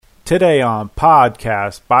Today on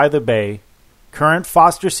Podcast by the Bay, current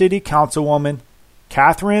Foster City Councilwoman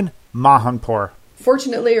Catherine Mahanpour.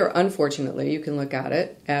 Fortunately or unfortunately, you can look at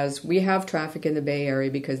it as we have traffic in the Bay Area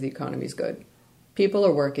because the economy's good. People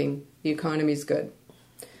are working, the economy's good.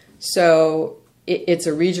 So it's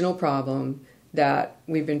a regional problem that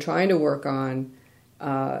we've been trying to work on,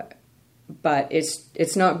 but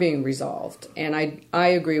it's not being resolved. And I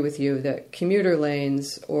agree with you that commuter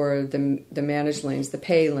lanes or the managed lanes, the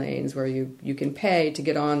pay lanes where you can pay to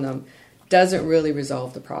get on them, doesn't really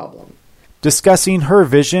resolve the problem. Discussing her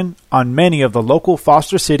vision on many of the local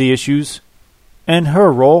Foster City issues and her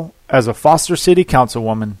role as a Foster City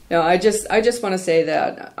Councilwoman. No, I just want to say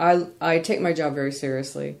that I take my job very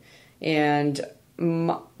seriously, and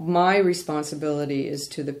my responsibility is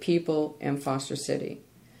to the people in Foster City.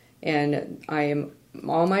 And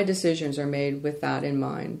all my decisions are made with that in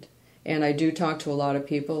mind. And I do talk to a lot of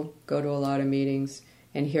people, go to a lot of meetings,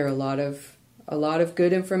 and hear a lot of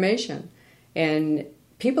good information. And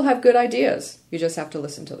people have good ideas. You just have to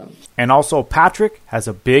listen to them. And also, Patrick has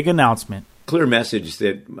a big announcement. Clear message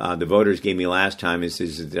that the voters gave me last time is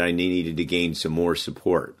that I needed to gain some more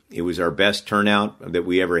support. It was our best turnout that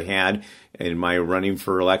we ever had in my running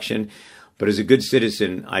for election. But as a good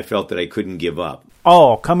citizen, I felt that I couldn't give up.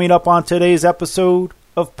 All coming up on today's episode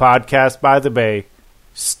of Podcast by the Bay.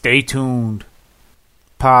 Stay tuned.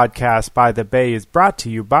 Podcast by the Bay is brought to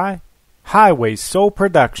you by Highway Soul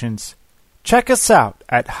Productions. Check us out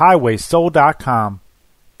at highwaysoul.com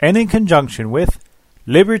and in conjunction with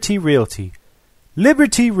Liberty Realty.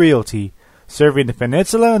 Liberty Realty, serving the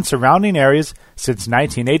peninsula and surrounding areas since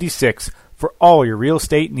 1986 for all your real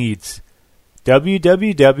estate needs.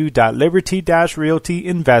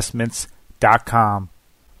 www.liberty-realtyinvestments.com.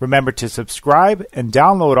 Remember to subscribe and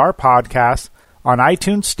download our podcast on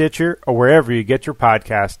iTunes, Stitcher, or wherever you get your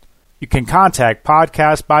podcast. You can contact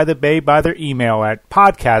Podcast by the Bay by their email at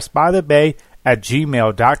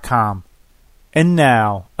podcastbythebay@gmail.com. And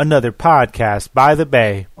now, another Podcast by the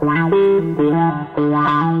Bay.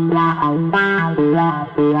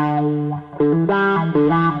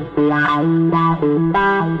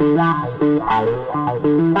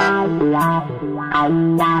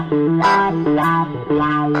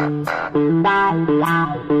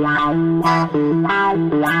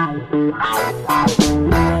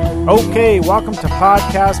 Okay, welcome to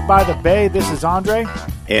Podcast by the Bay. This is Andre.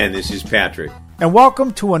 And this is Patrick. And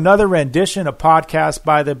welcome to another rendition of Podcast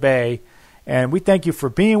by the Bay. And we thank you for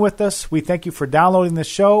being with us. We thank you for downloading the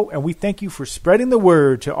show. And we thank you for spreading the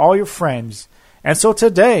word to all your friends. And so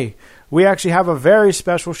today, we actually have a very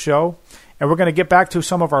special show. And we're going to get back to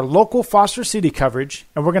some of our local Foster City coverage.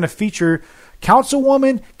 And we're going to feature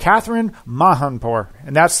Councilwoman Catherine Mahanpour.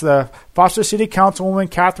 And that's the Foster City Councilwoman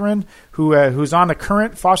Catherine, who's on the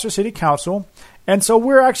current Foster City Council. And so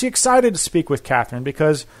we're actually excited to speak with Catherine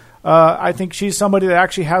because I think she's somebody that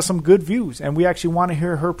actually has some good views, and we actually want to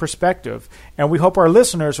hear her perspective. And we hope our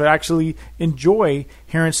listeners would actually enjoy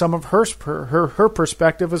hearing some of her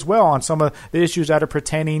perspective as well on some of the issues that are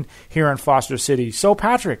pertaining here in Foster City. So,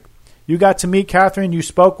 Patrick, you got to meet Catherine. You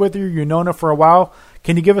spoke with her. You've known her for a while.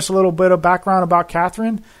 Can you give us a little bit of background about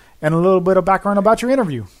Catherine and a little bit of background about your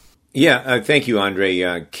interview? Yeah, thank you,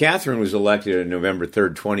 Andre. Catherine was elected on November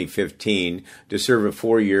 3rd, 2015 to serve a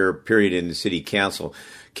 4-year period in the city council.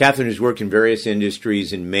 Catherine has worked in various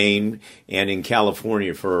industries in Maine and in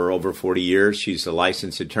California for over 40 years. She's a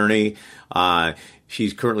licensed attorney.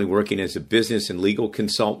 She's currently working as a business and legal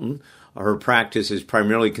consultant. Her practice is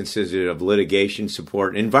primarily consisted of litigation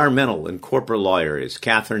support, environmental and corporate law areas.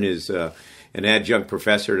 Catherine is an adjunct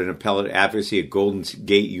professor and appellate advocacy at Golden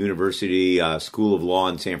Gate University School of Law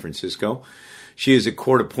in San Francisco. She is a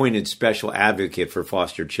court-appointed special advocate for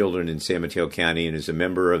foster children in San Mateo County and is a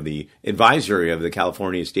member of the advisory of the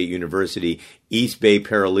California State University East Bay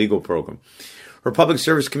Paralegal Program. Her public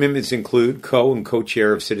service commitments include and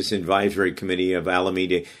co-chair of Citizen Advisory Committee of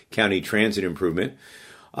Alameda County Transit Improvement.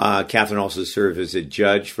 Catherine also served as a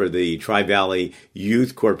judge for the Tri-Valley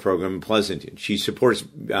Youth Court Program in Pleasanton. She supports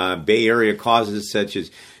Bay Area causes such as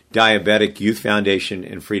Diabetic Youth Foundation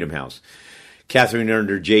and Freedom House. Catherine earned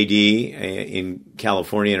her JD in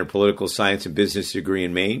California and her political science and business degree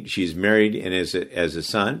in Maine. She's married and has a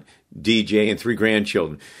son, DJ, and 3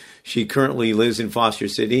 grandchildren. She currently lives in Foster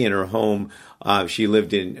City. In her home, she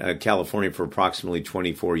lived in California for approximately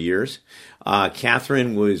 24 years.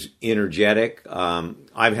 Catherine was energetic.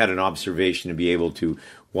 I've had an observation to be able to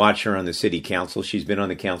watch her on the city council. She's been on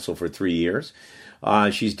the council for 3 years.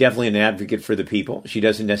 She's definitely an advocate for the people. She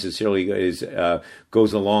doesn't necessarily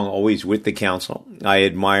goes along always with the council. I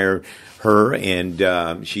admire her,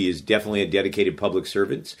 and she is definitely a dedicated public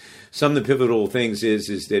servant. Some of the pivotal things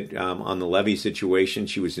is that on the levy situation,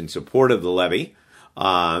 she was in support of the levy,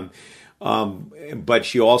 but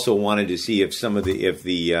she also wanted to see if some of the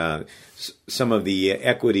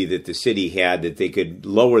equity that the city had, that they could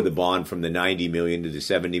lower the bond from the $90 million to the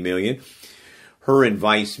 $70 million. Her and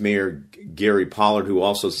Vice Mayor Gary Pollard, who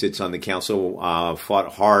also sits on the council,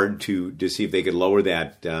 fought hard to see if they could lower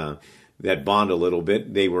that bond a little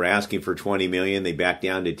bit. They were asking for $20 million. They backed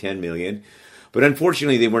down to $10 million. But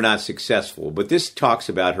unfortunately, they were not successful. But this talks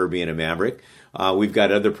about her being a maverick. We've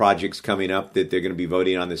got other projects coming up that they're going to be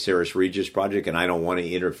voting on, the Ceres Regis project, and I don't want to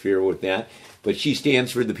interfere with that. But she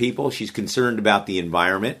stands for the people. She's concerned about the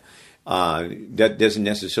environment. That doesn't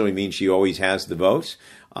necessarily mean she always has the votes.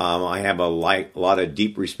 I have a lot of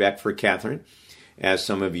deep respect for Catherine. As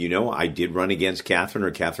some of you know, I did run against Catherine,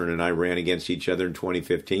 or Catherine and I ran against each other in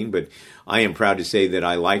 2015. But I am proud to say that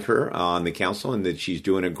I like her on the council and that she's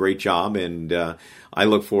doing a great job. And I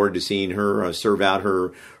look forward to seeing her serve out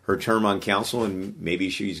her term on council, and maybe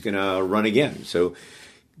she's going to run again. So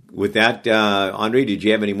with that, Andre, did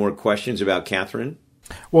you have any more questions about Catherine?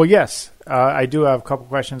 Well, yes, I do have a couple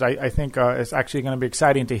questions. I think it's actually going to be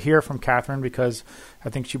exciting to hear from Catherine, because I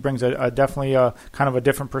think she brings definitely kind of a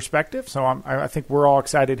different perspective. So I think we're all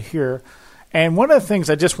excited to hear. And one of the things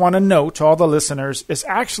I just want to note to all the listeners is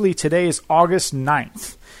actually today is August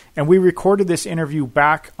 9th, and we recorded this interview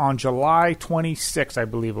back on July 26th, I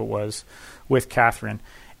believe it was, with Catherine.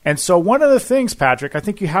 And so one of the things, Patrick, I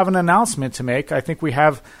think you have an announcement to make. I think we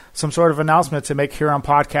have some sort of announcement to make here on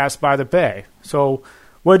Podcast by the Bay. So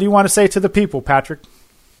what do you want to say to the people, Patrick?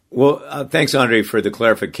 Well, thanks, Andre, for the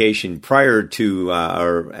clarification. Prior to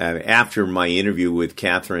or after my interview with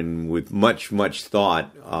Catherine, with much thought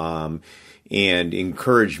and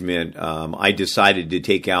encouragement, I decided to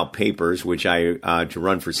take out papers, which to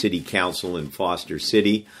run for city council in Foster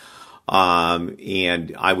City.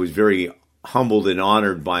 And I was very humbled and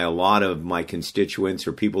honored by a lot of my constituents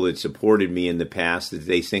or people that supported me in the past, that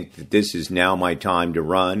they think that this is now my time to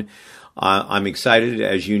run. I'm excited.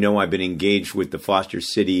 As you know, I've been engaged with the Foster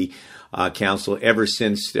City Council ever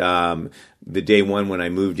since the day one when I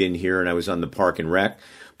moved in here and I was on the Park and Rec.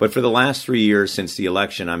 But for the last 3 years since the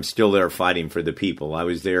election, I'm still there fighting for the people. I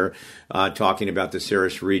was there talking about the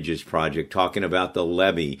Ceres Regis project, talking about the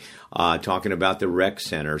levy, talking about the rec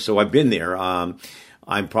center. So I've been there.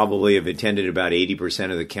 I probably have attended about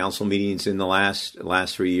 80% of the council meetings in the last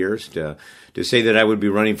 3 years. To say that I would be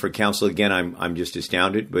running for council again, I'm just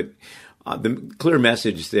astounded. But the clear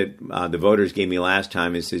message that the voters gave me last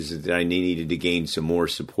time is that I needed to gain some more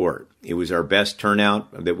support. It was our best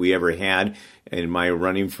turnout that we ever had in my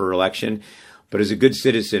running for election. But as a good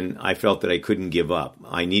citizen, I felt that I couldn't give up.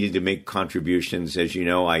 I needed to make contributions. As you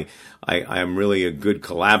know, I am really a good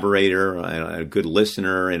collaborator, a good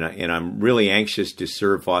listener, and I'm really anxious to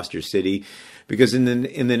serve Foster City, because in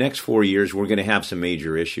the next 4 years, we're going to have some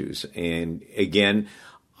major issues. And again,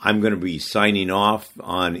 I'm going to be signing off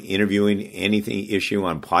on interviewing anything issue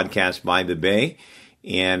on Podcast by the Bay.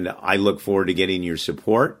 And I look forward to getting your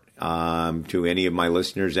support to any of my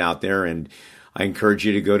listeners out there. And I encourage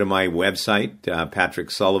you to go to my website,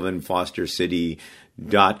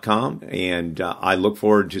 patricksullivanfostercity.com, and I look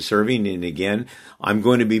forward to serving. And again, I'm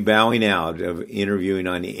going to be bowing out of interviewing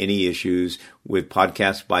on any issues with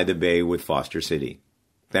Podcast by the Bay with Foster City.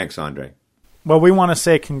 Thanks, Andre. Well, we want to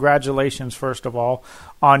say congratulations, first of all,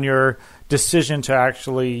 on your decision to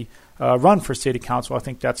actually run for city council. I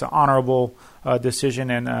think that's an honorable decision,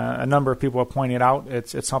 and a number of people have pointed out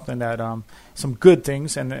it's something that some good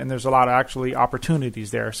things, and there's a lot of actually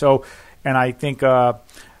opportunities there. So, and I think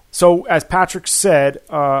so. As Patrick said,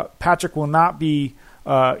 Patrick will not be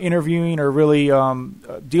interviewing or really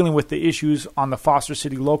dealing with the issues on the Foster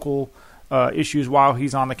City local issues while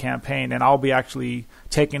he's on the campaign, and I'll be actually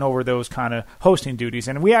taking over those kind of hosting duties.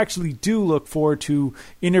 And we actually do look forward to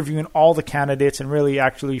interviewing all the candidates and really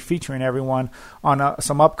actually featuring everyone on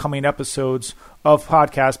some upcoming episodes of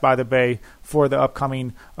Podcast by the Bay for the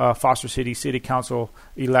upcoming Foster City City Council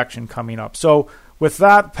election coming up. So with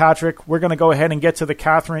that, Patrick, we're going to go ahead and get to the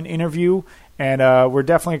Catherine interview, and we're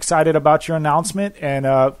definitely excited about your announcement, and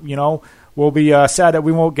we'll be sad that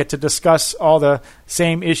we won't get to discuss all the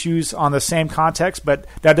same issues on the same context, but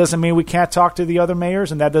that doesn't mean we can't talk to the other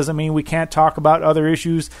mayors, and that doesn't mean we can't talk about other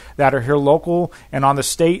issues that are here local and on the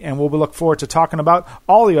state, and we'll look forward to talking about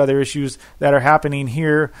all the other issues that are happening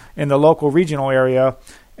here in the local regional area.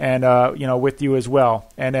 and with you as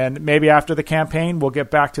well. And then maybe after the campaign, we'll get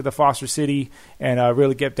back to the Foster City and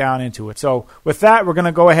really get down into it. So with that, we're going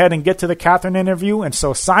to go ahead and get to the Catherine interview. And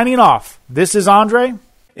so signing off, this is Andre.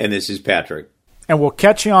 And this is Patrick. And we'll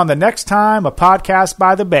catch you on the next time, a Podcast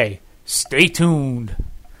by the Bay. Stay tuned.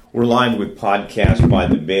 We're live with Podcast by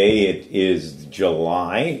the Bay. It is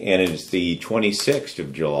July, and it's the 26th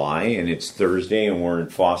of July, and it's Thursday, and we're in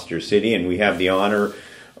Foster City, and we have the honor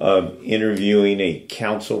of interviewing a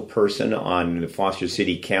council person on the Foster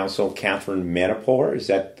City Council, Catherine Manipur. Is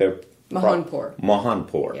that the... Mahanpur.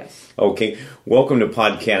 Mahanpur. Yes. Okay. Welcome to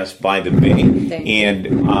Podcast by the Bay. Thank you.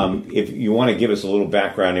 And if you want to give us a little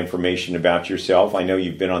background information about yourself, I know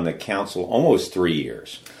you've been on the council almost 3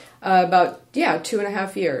 years. About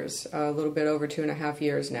 2.5 years, a little bit over 2.5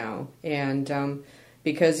 years now. And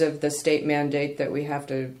because of the state mandate that we have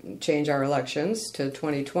to change our elections to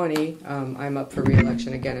 2020, I'm up for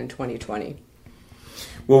re-election again in 2020.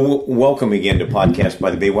 Well, welcome again to Podcast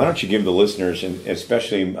by the Bay. Why don't you give the listeners, and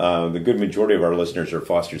especially the good majority of our listeners are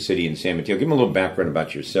Foster City and San Mateo, give them a little background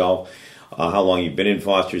about yourself, how long you've been in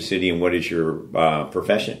Foster City, and what is your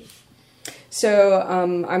profession? So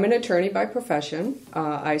I'm an attorney by profession.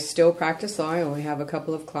 I still practice law. I only have a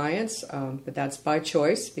couple of clients, but that's by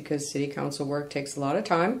choice because city council work takes a lot of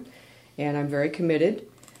time, and I'm very committed.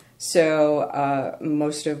 So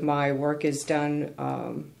most of my work is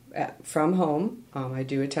done from home. I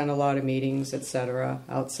do attend a lot of meetings, etc.,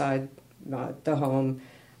 outside the home,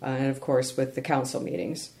 and of course with the council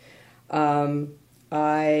meetings.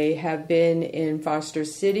 I have been in Foster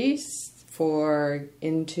City I'm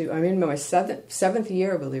in my seventh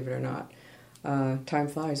year, believe it or not. Time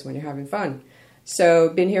flies when you're having fun. So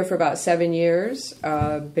been here for about 7 years.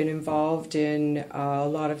 Been involved in a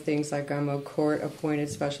lot of things, like I'm a court-appointed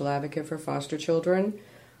special advocate for foster children,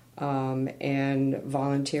 and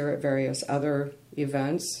volunteer at various other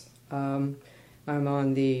events. I'm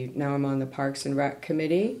on the Parks and Rec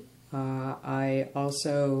Committee. I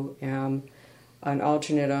also am an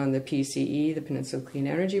alternate on the PCE, the Peninsula Clean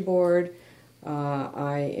Energy Board.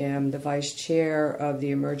 I am the vice chair of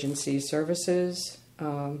the Emergency Services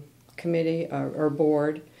Committee or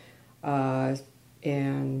Board,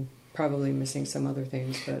 and probably missing some other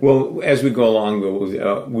things. But. Well, as we go along,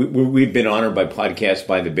 we've been honored by Podcast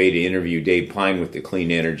by the Bay to interview Dave Pine with the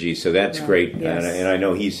Clean Energy, so that's great. Yes. And I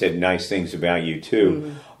know he said nice things about you,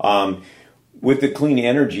 too. Mm-hmm. With the clean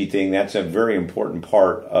energy thing, that's a very important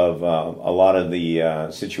part of a lot of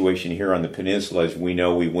the situation here on the peninsula. As we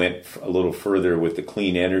know, we went a little further with the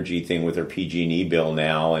clean energy thing with our PG&E bill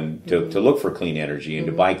now, and to look for clean energy and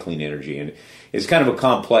to buy clean energy. And it's kind of a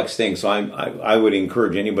complex thing, so I would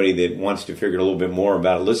encourage anybody that wants to figure a little bit more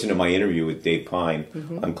about it, listen to my interview with Dave Pine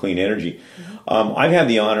on clean energy. I've had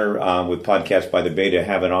the honor with Podcast by the Bay to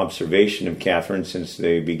have an observation of Catherine since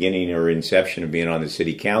the beginning or inception of being on the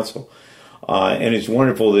city council. And it's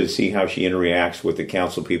wonderful to see how she interacts with the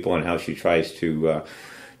council people and how she tries to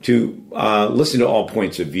listen to all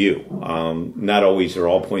points of view. Not always are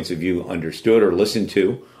all points of view understood or listened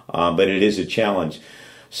to, but it is a challenge.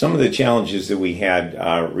 Some of the challenges that we had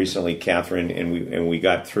recently, Catherine, and we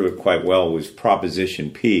got through it quite well, was Proposition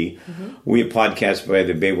P. We at Podcast by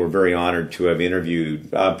the Bay were very honored to have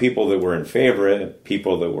interviewed people that were in favor of it,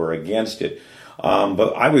 people that were against it.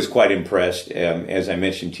 But I was quite impressed, as I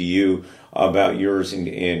mentioned to you, about yours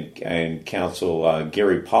and Council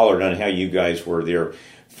Gary Pollard on how you guys were there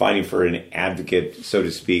fighting for an advocate, so to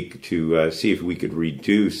speak, to see if we could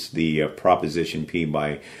reduce the Proposition P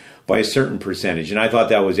by a certain percentage. And I thought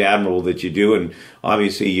that was admirable that you do. And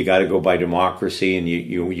obviously you got to go by democracy, and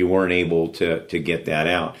you weren't able to get that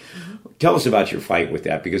out. Tell us about your fight with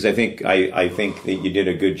that, because I think that you did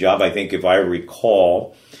a good job. I think if I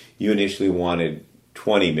recall, you initially wanted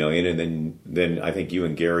 $20 million, and then I think you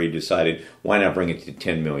and Gary decided, why not bring it to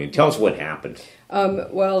 $10 million? Tell us what happened.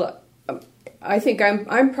 I think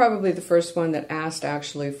I'm probably the first one that asked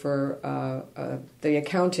actually for the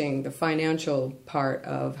accounting, the financial part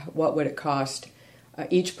of what would it cost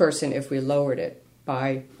each person if we lowered it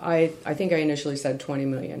by. I think I initially said $20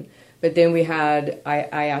 million, but then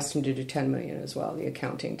I asked him to do $10 million as well, the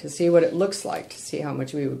accounting, to see what it looks like, to see how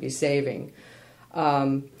much we would be saving.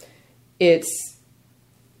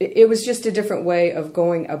 It was just a different way of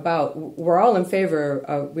going about. We're all in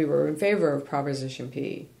favor. We were in favor of Proposition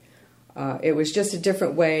P. It was just a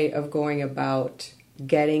different way of going about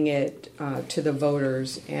getting it to the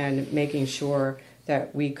voters and making sure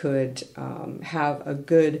that we could have a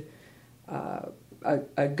good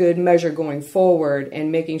measure going forward,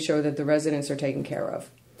 and making sure that the residents are taken care of.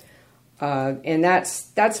 And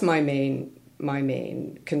that's my main my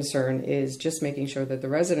main concern is just making sure that the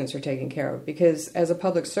residents are taken care of, because as a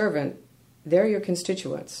public servant, they're your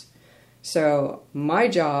constituents. So my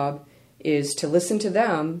job is to listen to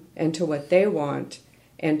them and to what they want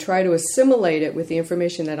and try to assimilate it with the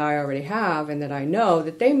information that I already have and that I know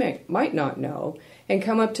that they might not know, and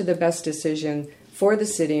come up to the best decision for the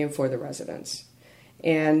city and for the residents.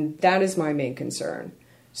 And that is my main concern.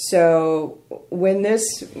 So when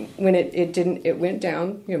it went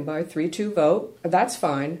down, by a 3-2 vote, that's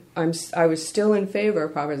fine. I was still in favor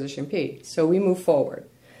of Proposition P. So we moved forward.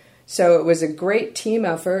 So it was a great team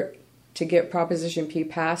effort to get Proposition P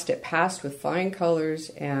passed. It passed with flying colors,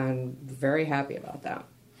 and very happy about that.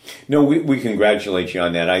 No, we congratulate you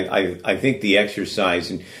on that. I think the exercise,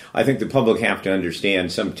 and I think the public have to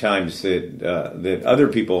understand sometimes that other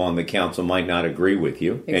people on the council might not agree with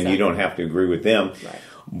you, Exactly. and you don't have to agree with them. Right.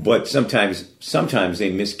 But sometimes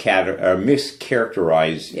they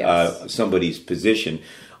mischaracterize Yes. somebody's position.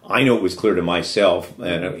 I know it was clear to myself,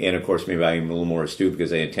 and of course maybe I'm a little more astute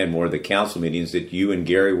because I attend more of the council meetings, that you and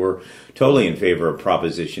Gary were totally in favor of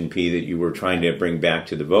Proposition P, that you were trying to bring back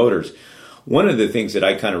to the voters. One of the things that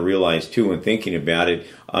I kind of realized, too, when thinking about it,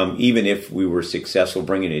 even if we were successful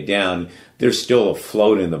bringing it down, there's still a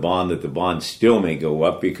float in the bond that the bond still may go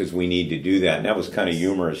up because we need to do that. And that was kind of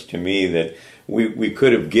humorous to me that we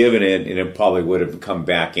could have given it and it probably would have come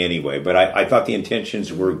back anyway. But I thought the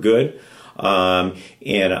intentions were good.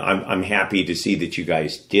 And I'm happy to see that you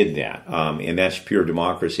guys did that. And that's pure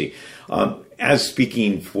democracy. As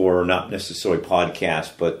speaking for not necessarily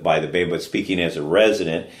podcast, but by the Bay, but speaking as a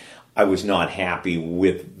resident, I was not happy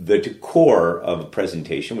with the core of a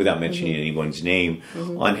presentation, without mentioning anyone's name,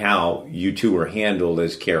 on how you two were handled,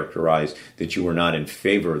 as characterized, that you were not in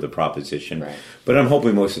favor of the proposition. Right. But I'm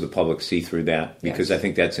hoping most of the public see through that, because Yes. I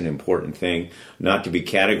think that's an important thing, not to be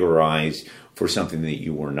categorized for something that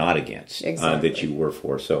you were not against, Exactly. that you were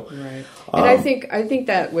for. So, Right. And I think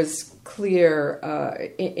that was clear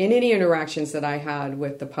in any interactions that I had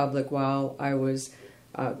with the public while I was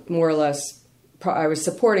more or less, I was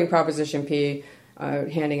supporting Proposition P,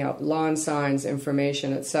 handing out lawn signs,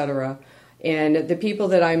 information, etc. And the people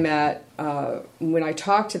that I met, when I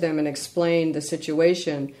talked to them and explained the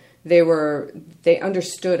situation, they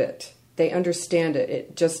understood it. They understand it.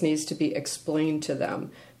 It just needs to be explained to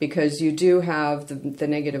them, because you do have the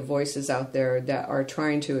negative voices out there that are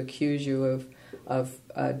trying to accuse you of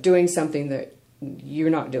doing something that you're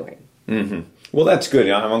not doing. Mm-hmm. Well, that's good.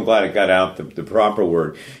 I'm glad it got out the proper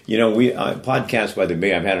word. We Podcast by the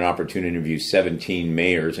Bay, I've had an opportunity to interview 17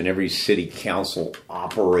 mayors, and every city council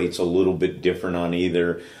operates a little bit different on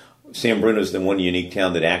either. San Bruno's the one unique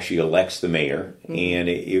town that actually elects the mayor, and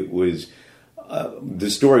it was... the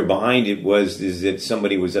story behind it is that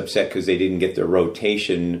somebody was upset because they didn't get their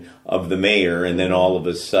rotation of the mayor, and then all of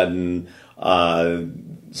a sudden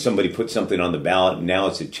somebody put something on the ballot, and now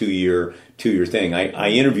it's a two-year thing.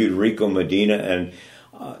 I interviewed Rico Medina, and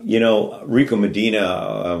Rico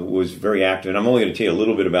Medina was very active, and I'm only going to tell you a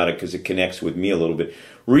little bit about it because it connects with me a little bit.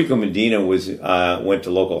 Rico Medina went to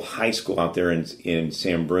local high school out there in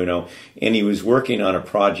San Bruno, and he was working on a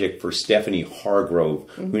project for Stephanie Hargrove,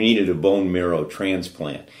 who needed a bone marrow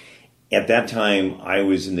transplant. At that time, I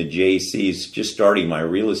was in the JCs, just starting my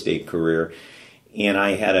real estate career, and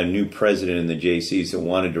I had a new president in the JCs that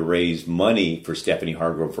wanted to raise money for Stephanie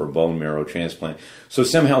Hargrove for a bone marrow transplant. So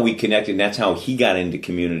somehow we connected, and that's how he got into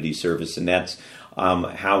community service, and that's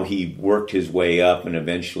how he worked his way up and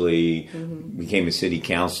eventually became a city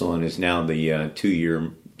council and is now the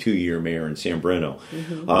two-year mayor in San Bruno.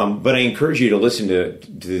 But I encourage you to listen to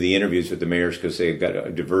the interviews with the mayors because they've got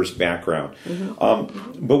a diverse background.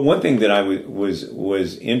 But one thing that I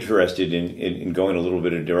was interested in going a little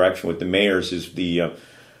bit of direction with the mayors is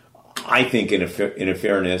I think in a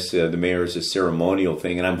fairness, the mayor is a ceremonial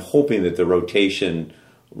thing, and I'm hoping that the rotation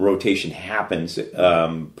happens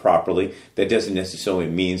properly. That doesn't necessarily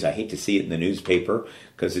mean, I hate to see it in the newspaper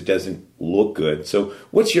because it doesn't look good. So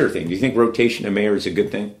what's your thing? Do you think rotation of mayor is a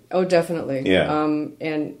good thing? Oh, definitely. Yeah.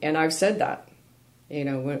 And I've said that,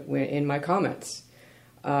 when in my comments.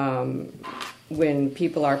 When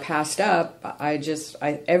people are passed up,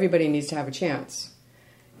 everybody needs to have a chance.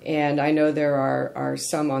 And I know there are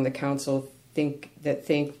some on the council think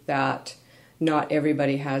that not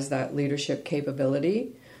everybody has that leadership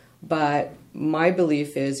capability. But my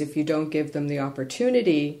belief is if you don't give them the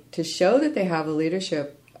opportunity to show that they have a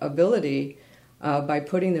leadership ability by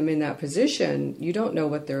putting them in that position, you don't know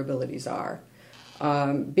what their abilities are.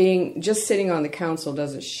 Just sitting on the council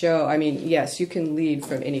doesn't show. I mean, yes, you can lead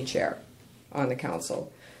from any chair on the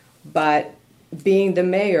council, but being the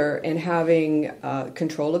mayor and having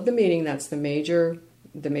control of the meeting, that's the major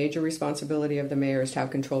the major responsibility of the mayor is to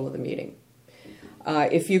have control of the meeting.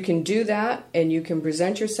 If you can do that and you can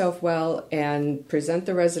present yourself well and present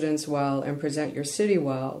the residents well and present your city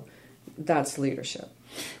well, that's leadership.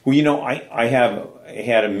 Well, I have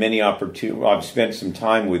had many opportunities. I've spent some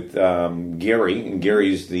time with Gary, and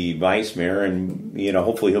Gary's the vice mayor, and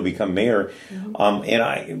hopefully he'll become mayor.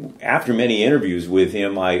 And after many interviews with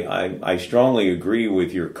him, I strongly agree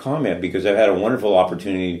with your comment, because I've had a wonderful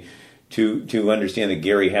opportunity to understand that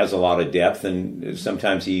Gary has a lot of depth, and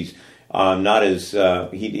sometimes he's not as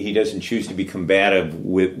he doesn't choose to be combative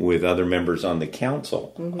with other members on the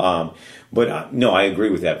council. But no, I agree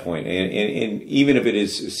with that point. And even if it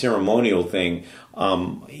is a ceremonial thing,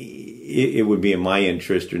 it would be in my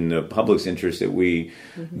interest or in the public's interest that we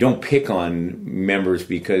don't pick on members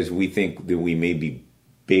because we think that we may be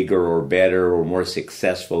bigger or better or more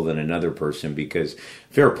successful than another person, because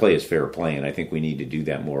fair play is fair play, and I think we need to do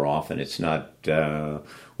that more often. It's not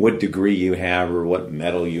what degree you have or what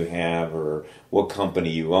medal you have or what company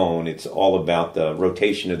you own. It's all about the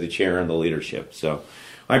rotation of the chair and the leadership. So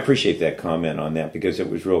I appreciate that comment on that, because it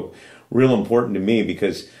was real important to me,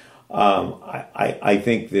 because I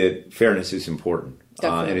think that fairness is important,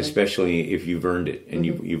 and especially if you've earned it and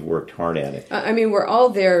you've worked hard at it. I mean, we're all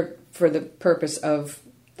there for the purpose of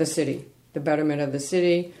the city, the betterment of the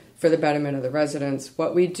city, for the betterment of the residents.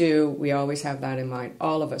 What we do, we always have that in mind.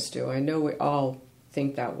 All of us do. I know we all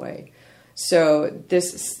think that way. So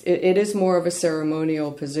it is more of a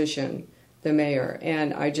ceremonial position, the mayor,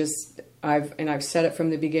 and I've said it from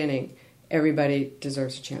the beginning. Everybody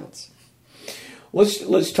deserves a chance.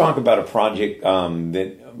 Let's talk about a project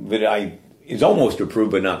that is almost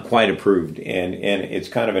approved but not quite approved, and it's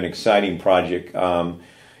kind of an exciting project.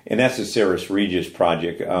 And that's the Ceres Regis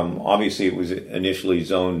project. Obviously, it was initially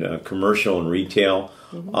zoned commercial and retail,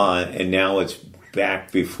 and now it's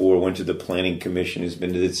back went to the Planning Commission, has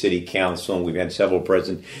been to the City Council, and we've had several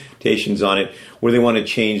presentations on it, where they want to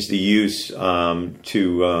change the use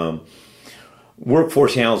to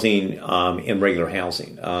workforce housing and regular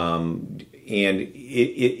housing. And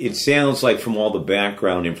it sounds like, from all the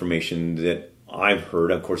background information that I've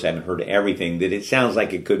heard, of course I haven't heard everything, that it sounds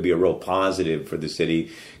like it could be a real positive for the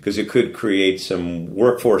city, because it could create some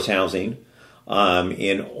workforce housing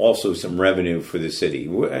and also some revenue for the city.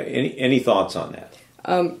 Any thoughts on that?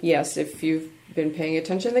 Yes, if you've been paying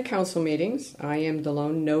attention to the council meetings, I am the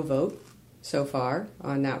lone no vote so far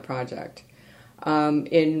on that project.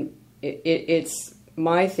 It's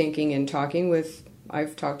my thinking in talking with,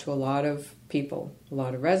 I've talked to a lot of people, a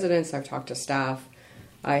lot of residents, I've talked to staff,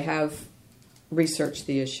 I have researched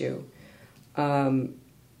the issue.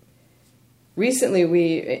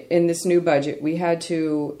 Recently, in this new budget, we had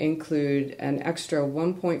to include an extra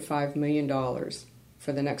 $1.5 million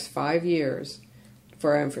for the next 5 years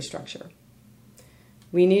for our infrastructure.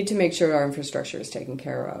 We need to make sure our infrastructure is taken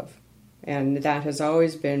care of. And that has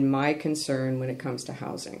always been my concern when it comes to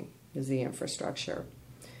housing, is the infrastructure.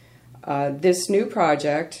 This new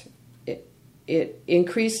project, it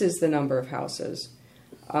increases the number of houses.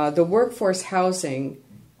 The workforce housing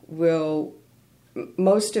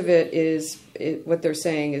most of it is, what they're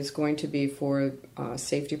saying is going to be for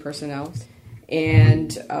safety personnel.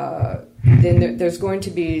 And then there's going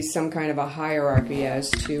to be some kind of a hierarchy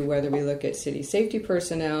as to whether we look at city safety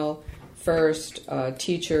personnel first,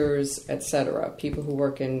 teachers, etc., people who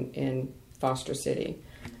work in Foster City.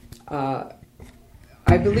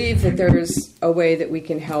 I believe that there's a way that we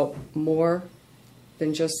can help more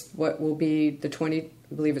than just what will be the 20,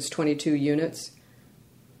 I believe it's 22 units.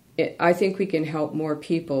 I think we can help more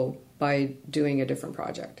people by doing a different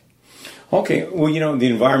project. Okay, well, the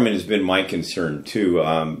environment has been my concern too.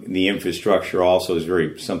 The infrastructure also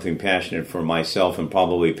is something passionate for myself, and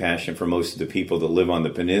probably passionate for most of the people that live on the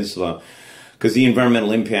peninsula, because the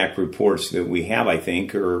environmental impact reports that we have, I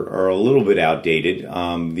think, are a little bit outdated.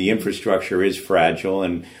 The infrastructure is fragile,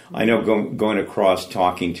 and I know going across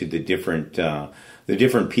talking to the different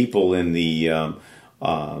people in the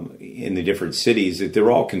different cities, that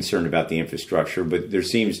they're all concerned about the infrastructure, but there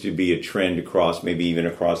seems to be a trend maybe even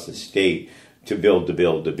across the state, to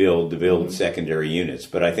build secondary units.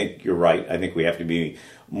 But I think you're right. I think we have to be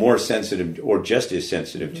more sensitive, or just as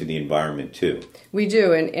sensitive, to the environment too. We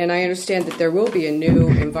do, and I understand that there will be a new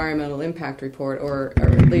environmental impact report, or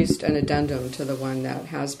at least an addendum to the one that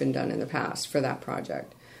has been done in the past for that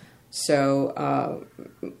project. So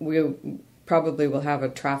we probably will have a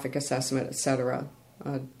traffic assessment, etc.,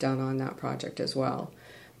 done on that project as well.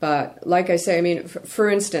 But like I say, I mean, for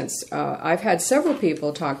instance, I've had several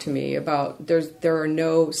people talk to me about there are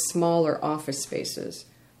no smaller office spaces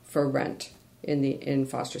for rent in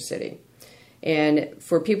Foster City. And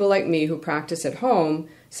for people like me who practice at home,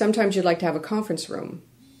 sometimes you'd like to have a conference room,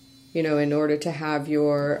 in order to have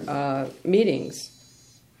your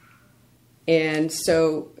meetings. And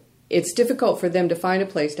so it's difficult for them to find a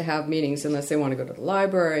place to have meetings unless they want to go to the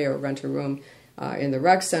library or rent a room in the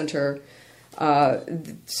rec center.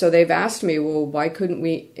 So they've asked me, well, why couldn't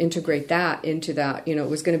we integrate that into that? It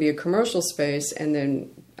was going to be a commercial space and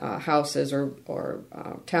then houses or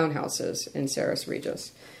townhouses in Ceres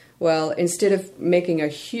Regis. Well, instead of making a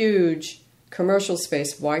huge commercial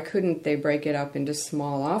space, why couldn't they break it up into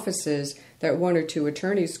small offices that one or two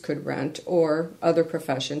attorneys could rent or other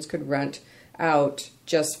professions could rent out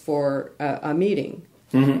just for a meeting?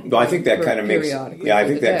 Mm-hmm. Well, I think that kind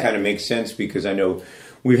of makes sense, because I know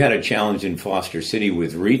we've had a challenge in Foster City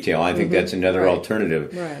with retail. I think that's another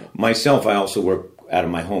alternative. Right. Myself, I also work out of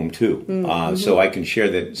my home too, so I can share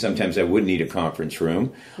that sometimes I would need a conference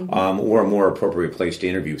room or a more appropriate place to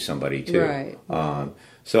interview somebody too. Right.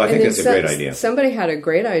 So I think that's a great idea. Somebody had a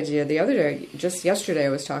great idea the other day. Just yesterday, I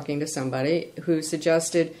was talking to somebody who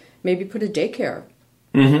suggested maybe put a daycare,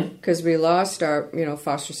 because we lost our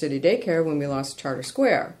Foster City daycare when we lost Charter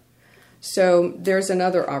Square. So there's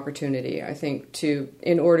another opportunity, I think,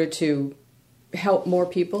 in order to help more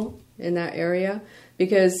people in that area,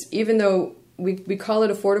 because even though we call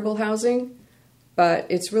it affordable housing, but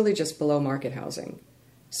it's really just below market housing.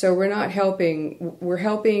 So we're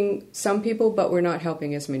helping some people, but we're not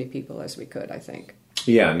helping as many people as we could, I think.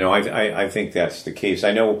 Yeah, no, I think that's the case.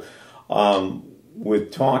 I know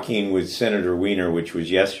with talking with Senator Wiener, which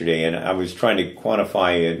was yesterday, and I was trying to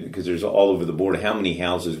quantify it because there's all over the board how many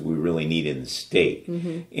houses we really need in the state.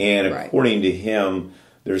 And according to him,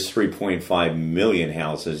 there's 3.5 million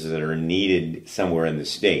houses that are needed somewhere in the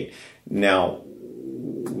state. Now,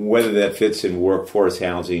 whether that fits in workforce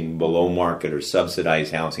housing, below market, or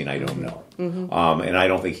subsidized housing, I don't know. And I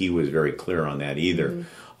don't think he was very clear on that either.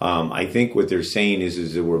 I think what they're saying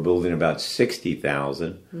is that we're building about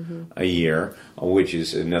 60,000 a year, which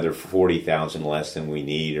is another 40,000 less than we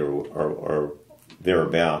need or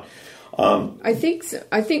thereabout. I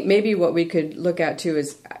think maybe what we could look at too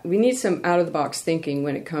is we need some out-of-the-box thinking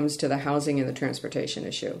when it comes to the housing and the transportation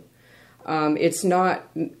issue. It's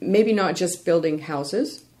maybe not just building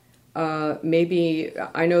houses. Maybe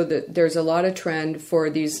I know that there's a lot of trend for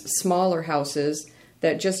these smaller houses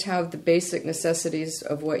that just have the basic necessities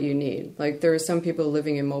of what you need. Like there are some people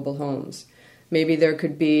living in mobile homes. Maybe there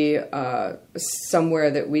could be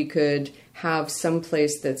somewhere that we could have some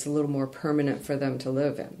place that's a little more permanent for them to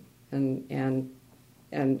live in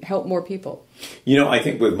and help more people. I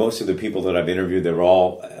think with most of the people that I've interviewed, they're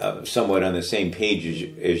all somewhat on the same page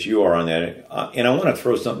as you are on that. And I want to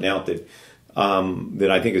throw something out that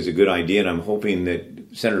I think is a good idea, and I'm hoping that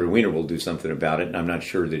Senator Wiener will do something about it, and I'm not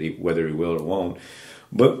sure that whether he will or won't.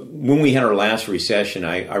 But when we had our last recession,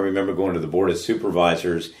 I remember going to the Board of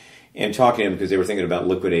Supervisors and talking to them because they were thinking about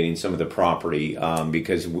liquidating some of the property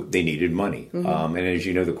because they needed money. And as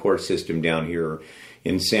you know, the court system down here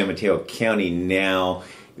in San Mateo County now,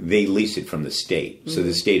 they lease it from the state. So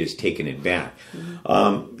the state has taken it back.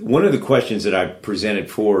 One of the questions that I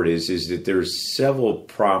presented forward is that there's several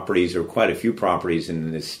properties or quite a few properties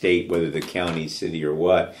in the state, whether the county, city, or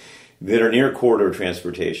what, that are near corridor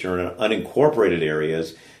transportation or in unincorporated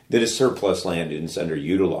areas that is surplus land and is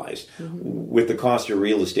underutilized. With the cost of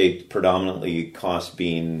real estate predominantly cost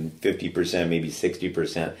being 50%, maybe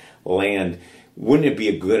 60% land, wouldn't it be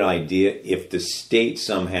a good idea if the state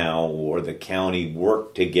somehow or the county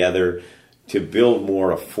worked together to build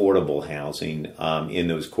more affordable housing in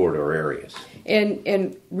those corridor areas?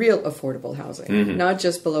 And real affordable housing, not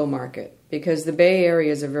just below market, because the Bay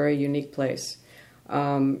Area is a very unique place.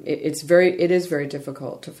 It is very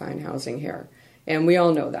difficult to find housing here, and we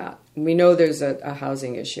all know that. We know there's a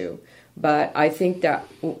housing issue, but I think that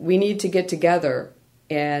we need to get together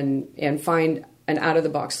and find an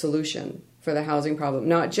out-of-the-box solution for the housing problem,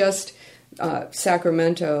 not just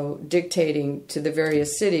Sacramento dictating to the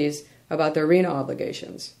various cities about their RHNA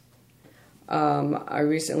obligations. I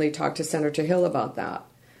recently talked to Senator Hill about that,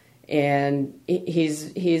 and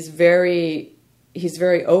he's very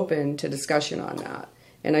open to discussion on that.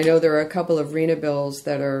 And I know there are a couple of RHNA bills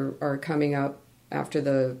that are coming up after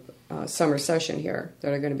the summer session here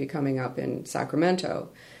that are going to be coming up in Sacramento.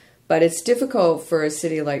 But it's difficult for a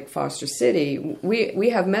city like Foster City. We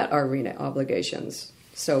have met our RHNA obligations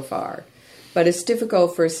so far. But it's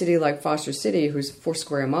difficult for a city like Foster City, who's 4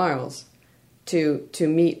 square miles, to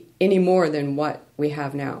meet any more than what we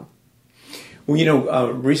have now.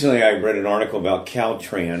 Well, recently I read an article about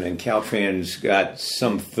Caltran, and Caltran's got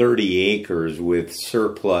some 30 acres with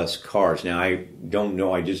surplus cars. Now, I don't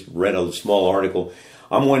know. I just read a small article.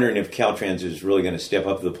 I'm wondering if Caltrans is really going to step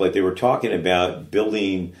up to the plate. They were talking about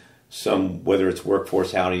building some, whether it's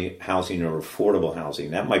workforce housing or affordable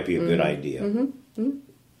housing. That might be a good idea.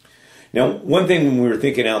 Now, one thing when we were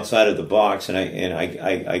thinking outside of the box, and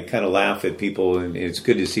I kind of laugh at people, and it's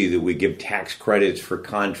good to see that we give tax credits for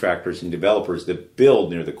contractors and developers that build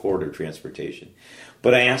near the corridor transportation.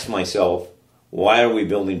 But I asked myself, why are we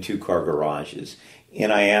building two-car garages?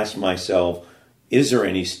 And I asked myself, is there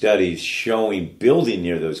any studies showing building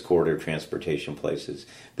near those corridor transportation places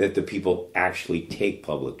that the people actually take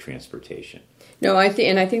public transportation? No, I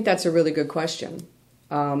think that's a really good question.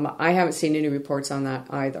 I haven't seen any reports on that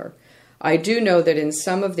either. I do know that in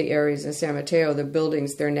some of the areas in San Mateo, the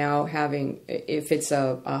buildings, they're now having, if it's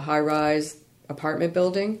a high-rise apartment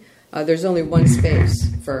building, there's only one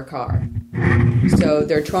space for a car. So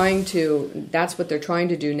that's what they're trying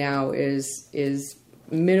to do now is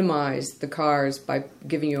minimize the cars by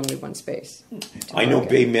giving you only one space. I know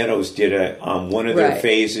Bay Meadows did one of their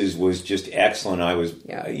phases was just excellent.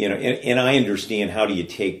 And I understand how do you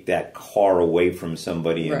take that car away from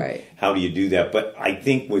somebody and how do you do that? But I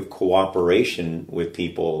think with cooperation with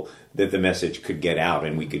people that the message could get out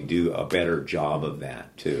and we could do a better job of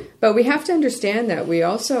that too. But we have to understand that we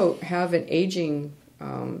also have an aging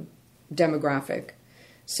demographic.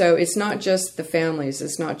 So it's not just the families,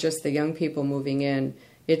 it's not just the young people moving in,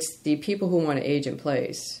 it's the people who want to age in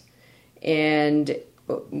place. And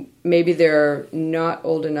maybe they're not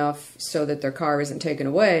old enough so that their car isn't taken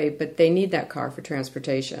away, but they need that car for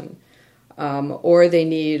transportation. Or they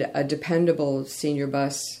need a dependable senior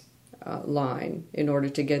bus line in order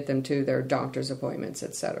to get them to their doctor's appointments,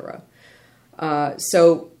 etc.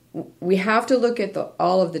 So we have to look at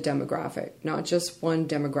all of the demographic, not just one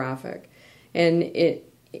demographic. And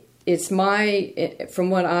from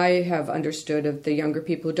what I have understood of the younger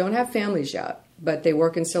people who don't have families yet, but they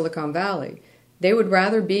work in Silicon Valley, they would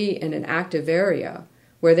rather be in an active area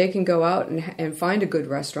where they can go out and find a good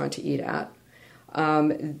restaurant to eat at.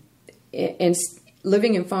 And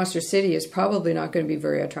living in Foster City is probably not going to be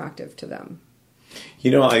very attractive to them.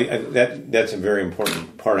 That's a very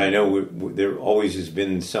important part. I know there always has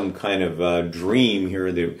been some kind of dream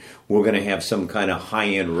here that we're going to have some kind of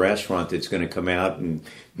high-end restaurant that's going to come out and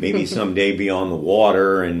maybe someday be on the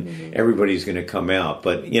water and everybody's going to come out.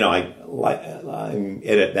 But,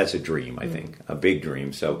 that's a dream, I think, a big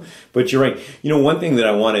dream. So, but you're right. One thing that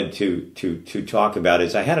I wanted to talk about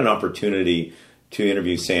is I had an opportunity to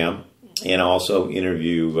interview Sam and also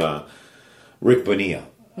interview Rick Bonilla.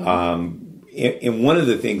 And one of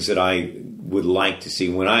the things that I would like to see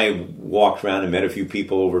when I walked around and met a few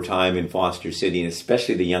people over time in Foster City, and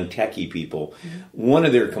especially the young techie people, one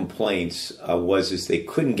of their complaints was they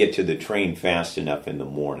couldn't get to the train fast enough in the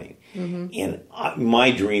morning. And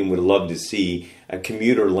my dream would love to see a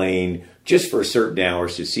commuter lane just for certain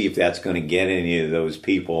hours to see if that's going to get any of those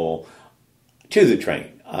people to the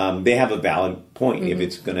train. They have a valid point. If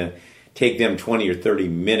it's going to take them 20 or 30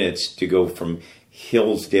 minutes to go from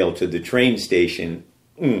Hillsdale to the train station,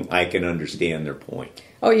 I can understand their point.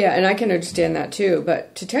 Oh, yeah, and I can understand that too.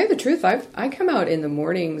 But to tell you the truth, I come out in the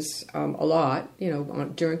mornings a lot,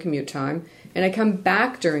 during commute time, and I come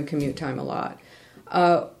back during commute time a lot.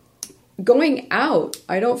 Going out,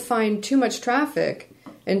 I don't find too much traffic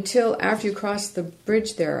until after you cross the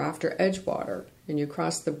bridge there after Edgewater, and you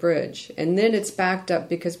cross the bridge. And then it's backed up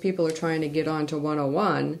because people are trying to get onto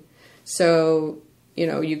 101. So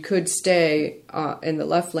you could stay in the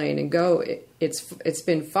left lane and go. It's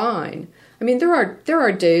been fine. I mean, there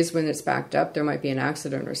are days when it's backed up. There might be an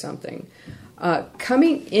accident or something.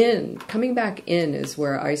 Coming back in is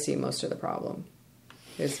where I see most of the problem.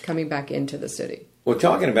 Is coming back into the city. Well,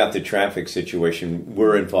 talking about the traffic situation,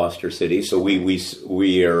 we're in Foster City, so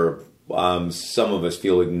we are. Some of us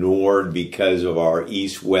feel ignored because of our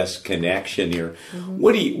east-west connection here.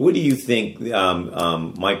 What do you think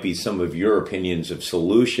might be some of your opinions of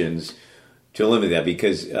solutions to limit that?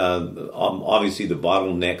 Because obviously the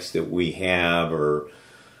bottlenecks that we have are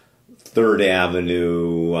 3rd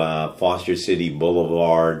Avenue, Foster City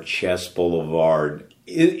Boulevard, Chess Boulevard.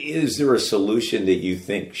 Is there a solution that you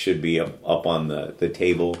think should be up on the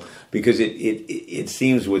table? Because it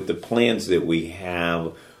seems with the plans that we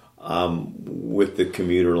have, with the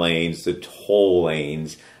commuter lanes, the toll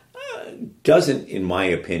lanes, doesn't, in my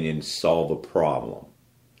opinion, solve a problem.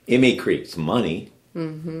 It may create some money.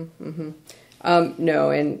 No,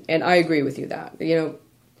 and I agree with you that.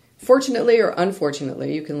 Fortunately or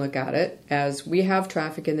unfortunately, you can look at it as we have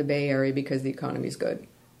traffic in the Bay Area because the economy's good.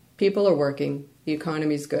 People are working. The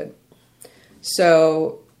economy's good.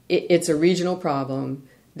 So it's a regional problem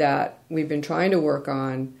that we've been trying to work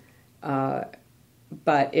on,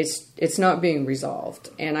 but it's not being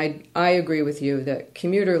resolved. And I agree with you that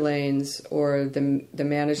commuter lanes or the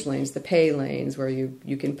managed lanes, the pay lanes where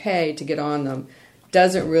you can pay to get on them,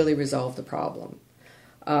 doesn't really resolve the problem.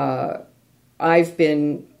 I've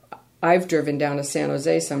driven down to San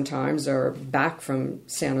Jose sometimes or back from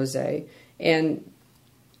San Jose, and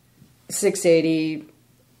 680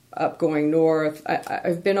 up going north.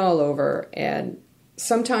 I've been all over, and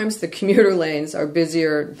sometimes the commuter lanes are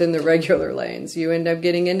busier than the regular lanes. You end up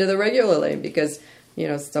getting into the regular lane because,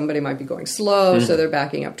 somebody might be going slow, so they're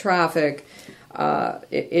backing up traffic.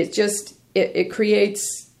 It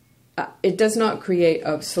does not create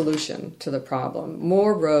a solution to the problem.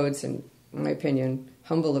 More roads, in my opinion,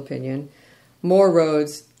 humble opinion, more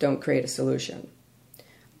roads don't create a solution.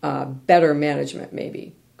 Better management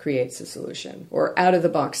maybe creates a solution, or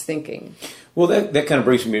out-of-the-box thinking. Well, that kind of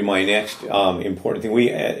brings me to my next important thing. We,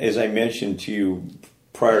 as I mentioned to you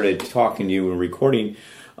prior to talking to you and recording,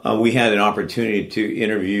 we had an opportunity to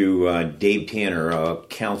interview Dave Tanner, a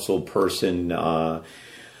council person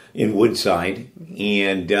in Woodside,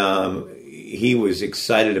 and he was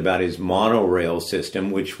excited about his monorail system,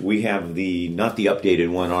 which we have not the updated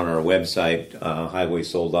one on our website,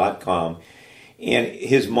 highwaysoul.com. And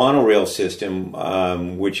his monorail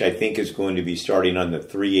system, which I think is going to be starting on the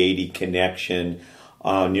 380 connection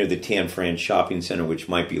near the Tan Fran Shopping Center, which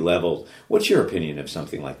might be leveled. What's your opinion of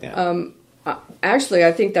something like that? Actually,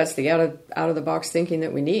 I think that's the out-of-the-box thinking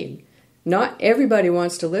that we need. Not everybody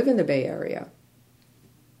wants to live in the Bay Area.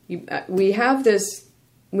 We have this.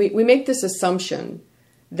 We make this assumption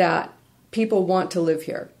that people want to live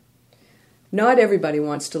here. Not everybody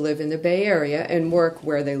wants to live in the Bay Area and work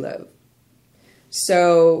where they live.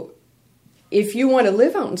 So if you want to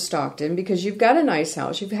live out in Stockton because you've got a nice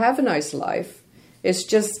house, you have a nice life, it's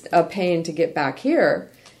just a pain to get back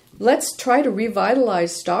here, let's try to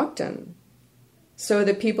revitalize Stockton so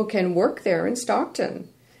that people can work there in Stockton.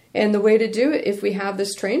 And the way to do it, if we have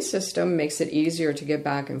this train system, makes it easier to get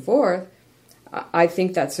back and forth. I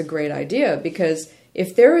think that's a great idea, because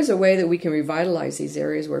if there is a way that we can revitalize these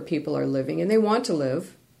areas where people are living and they want to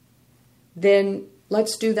live, then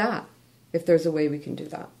let's do that. If there's a way we can do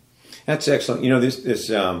that. That's excellent.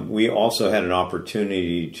 We also had an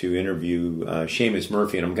opportunity to interview Seamus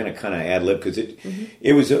Murphy, and I'm going to kind of ad lib because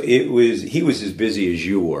he was as busy as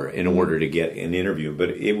you were in order to get an interview,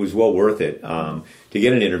 but it was well worth it to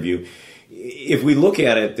get an interview. If we look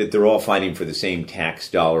at it, that they're all fighting for the same tax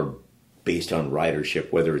dollar based on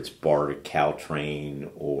ridership, whether it's BART, Caltrain,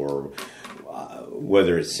 or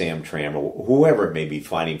whether it's Samtram, or whoever it may be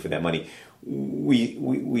fighting for that money.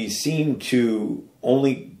 We seem to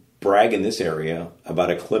only brag in this area about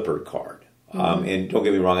a Clipper card. And don't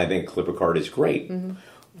get me wrong, I think Clipper card is great.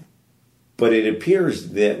 But it appears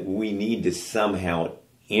that we need to somehow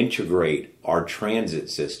integrate our transit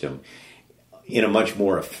system in a much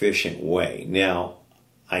more efficient way. Now,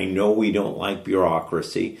 I know we don't like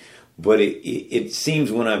bureaucracy, but it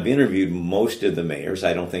seems when I've interviewed most of the mayors,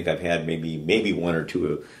 I don't think I've had maybe one or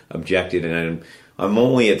two objected, and I'm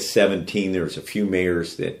only at 17. There's a few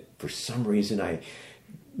mayors that, for some reason,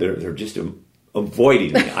 they're just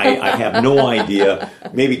avoiding me. I have no idea.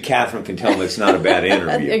 Maybe Catherine can tell them it's not a bad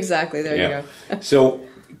interview. Exactly. There you go. So,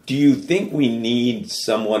 do you think we need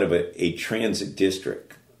somewhat of a transit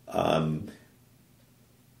district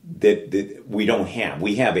that we don't have?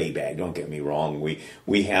 We have ABAG. Don't get me wrong. We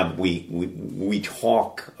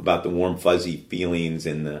talk about the warm fuzzy feelings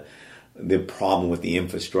and the problem with the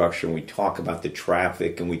infrastructure, and we talk about the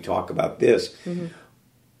traffic, and we talk about this,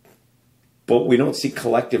 but we don't see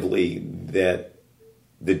collectively that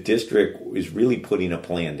the district is really putting a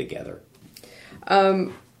plan together.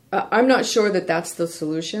 I'm not sure that that's the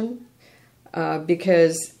solution,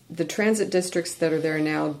 because the transit districts that are there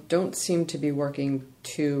now don't seem to be working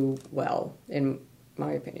too well, in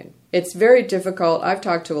my opinion. It's very difficult. I've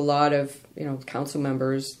talked to a lot of council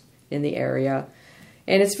members in the area,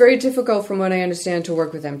 and it's very difficult, from what I understand, to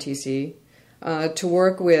work with MTC, to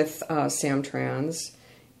work with Samtrans.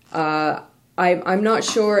 I'm not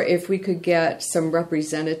sure if we could get some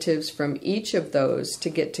representatives from each of those to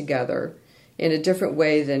get together in a different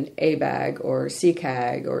way than ABAG or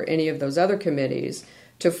CCAG or any of those other committees,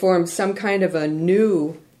 to form some kind of a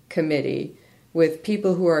new committee with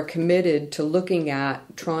people who are committed to looking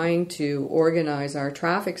at trying to organize our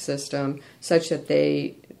traffic system such that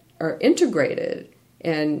they are integrated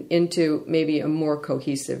and into maybe a more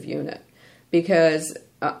cohesive unit. Because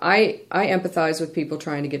I empathize with people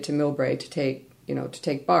trying to get to Millbrae to take to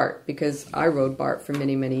take BART, because I rode BART for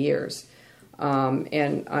many, many years.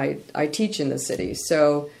 And I teach in the city,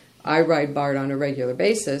 so I ride BART on a regular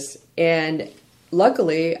basis. And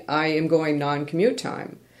luckily, I am going non-commute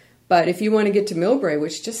time. But if you want to get to Millbrae,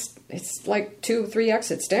 which it's like 2 or 3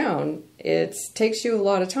 exits down, it takes you a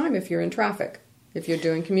lot of time if you're in traffic, if you're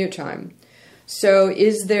doing commute time. So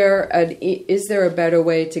is there a better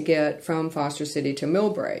way to get from Foster City to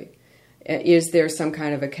Millbrae? Is there some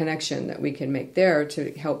kind of a connection that we can make there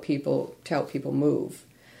to help people move?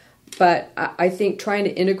 But I think trying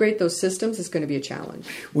to integrate those systems is going to be a challenge.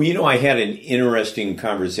 Well, I had an interesting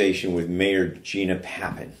conversation with Mayor Gina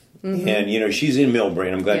Pappin. And, she's in Millbrae,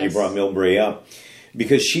 and I'm glad you brought Millbrae up,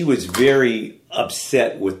 because she was very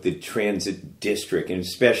upset with the transit district, and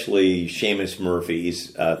especially Seamus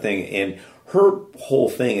Murphy's thing. And her whole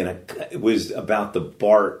thing it was about the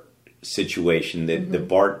BART situation, that the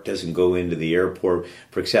BART doesn't go into the airport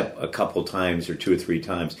for except a couple times or 2 or 3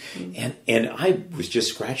 times. And I was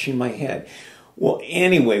just scratching my head. Well,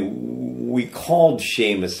 anyway, we called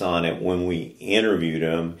Seamus on it when we interviewed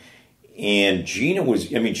him, and Gina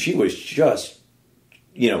she was just,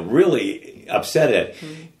 really upset at it.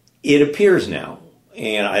 It appears now,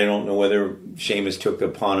 and I don't know whether Seamus took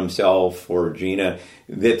upon himself or Gina,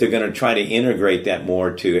 that they're going to try to integrate that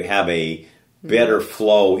more to have a better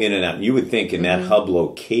flow in and out. And you would think in that hub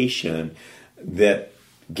location that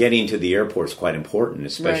getting to the airport is quite important,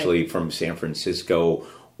 especially from San Francisco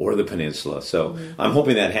or the peninsula. So I'm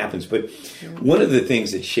hoping that happens. But one of the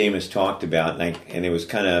things that Seamus talked about, and it was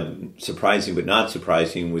kind of surprising but not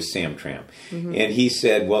surprising, was Samtram. And he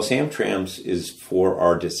said, well, Samtrams is for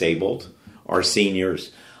our disabled, our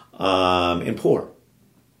seniors, and poor.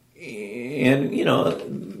 And,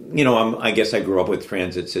 I guess I grew up with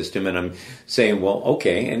transit system, and I'm saying, well,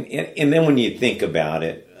 okay. And then when you think about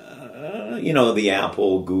it, the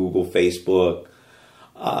Apple, Google, Facebook,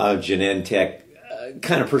 Genentech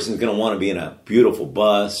kind of person is going to want to be in a beautiful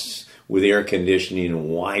bus with air conditioning and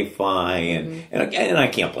Wi-Fi, and I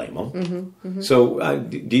can't blame them. So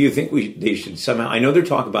do you think they should somehow, I know they're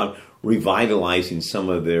talking about revitalizing some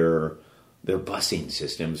of their busing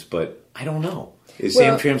systems, but I don't know. Is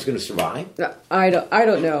Samtram's going to survive? I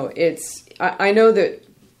don't know. I know that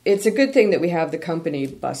it's a good thing that we have the company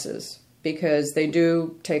buses, because they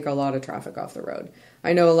do take a lot of traffic off the road.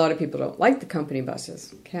 I know a lot of people don't like the company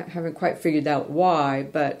buses. Haven't quite figured out why,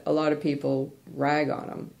 but a lot of people rag on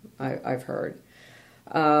them, I've heard.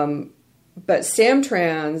 But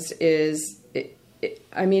Samtrans is,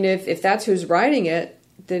 if that's who's riding it,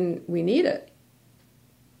 then we need it.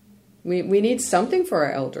 We need something for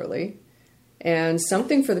our elderly, and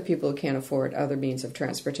something for the people who can't afford other means of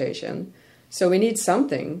transportation. So we need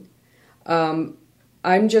something. I'm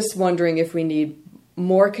just wondering if we need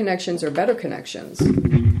more connections or better connections.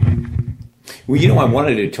 Well, I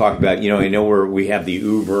wanted to talk about, I know we have the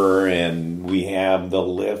Uber and we have the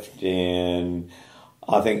Lyft, and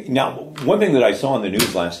I think, now, one thing that I saw in the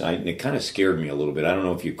news last night, and it kind of scared me a little bit, I don't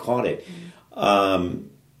know if you caught it,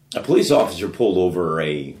 a police officer pulled over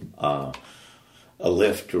a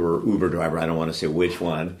Lyft or Uber driver, I don't want to say which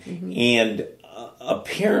one, and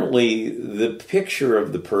apparently the picture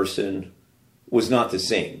of the person was not the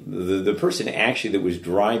same. The person actually that was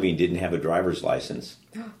driving didn't have a driver's license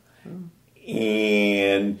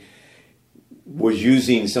and was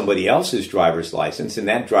using somebody else's driver's license, and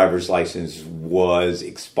that driver's license was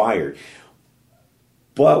expired.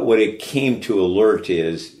 But what it came to alert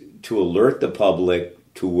is to alert the public,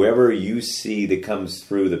 to whoever you see that comes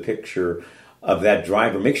through the picture of that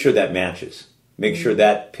driver, make sure that matches. Make sure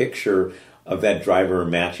that picture of that driver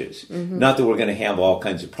matches. Not that we're going to have all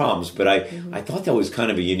kinds of problems, but I thought that was kind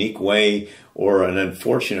of a unique way, or an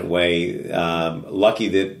unfortunate way. Lucky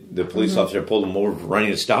that the police officer pulled him over for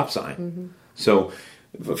running a stop sign. So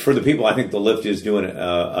for the people, I think the Lyft is doing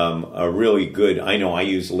a really good. I know I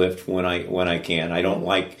use Lyft when I can. I don't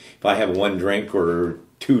like, if I have one drink or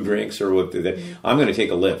 2 drinks or what, I'm going to take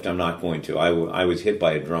a Lyft. I'm not going to. I was hit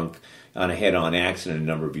by a drunk on a head-on accident a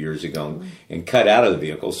number of years ago and cut out of the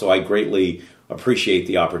vehicle. So I greatly appreciate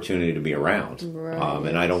the opportunity to be around. Right.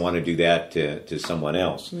 And I don't want to do that to someone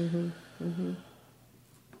else.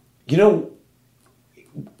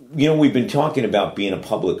 We've been talking about being a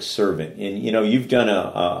public servant, and, you've done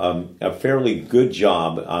a fairly good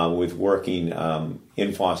job with working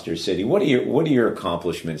in Foster City. What are your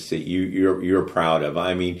accomplishments that you're proud of?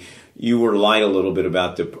 I mean, you were light a little bit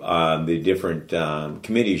about the different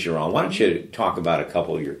committees you're on. Why don't you talk about a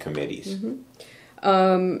couple of your committees?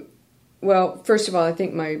 Well, first of all, I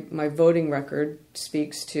think my voting record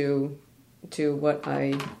speaks to what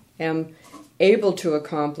I am able to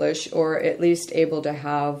accomplish, or at least able to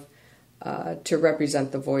have to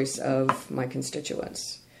represent the voice of my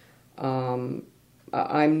constituents. I'm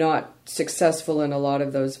not successful in a lot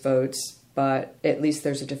of those votes, but at least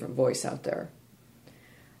there's a different voice out there.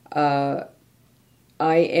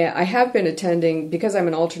 I have been attending, because I'm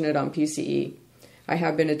an alternate on PCE, I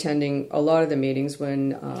have been attending a lot of the meetings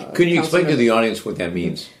when... Can you explain to the audience what that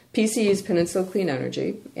means? PCE is Peninsula Clean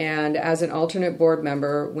Energy, and as an alternate board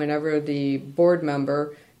member, whenever the board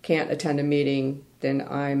member can't attend a meeting, then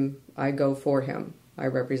I go for him. I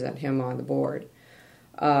represent him on the board.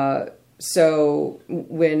 So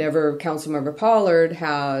whenever Councilmember Pollard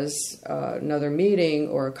has another meeting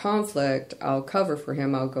or a conflict, I'll cover for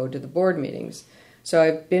him. I'll go to the board meetings. So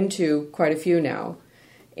I've been to quite a few now,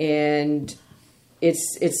 and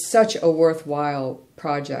it's such a worthwhile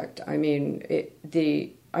project. I mean,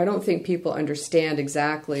 I don't think people understand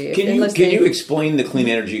exactly. Can you explain the clean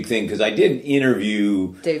energy thing? Because I did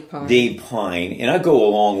interview Dave Pine, and I go a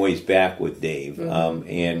long ways back with Dave,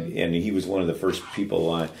 and he was one of the first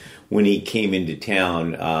people when he came into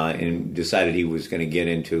town and decided he was going to get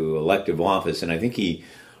into elective office, and I think he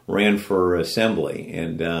ran for assembly,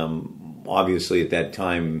 and obviously at that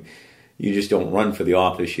time you just don't run for the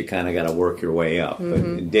office. You kind of got to work your way up.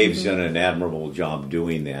 But Dave's done an admirable job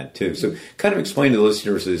doing that, too. So kind of explain to the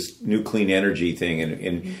listeners this new clean energy thing,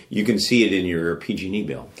 and you can see it in your PG&E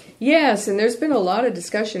bill. Yes, and there's been a lot of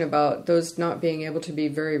discussion about those not being able to be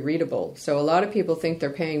very readable. So a lot of people think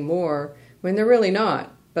they're paying more when they're really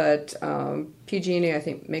not. But PG&E, I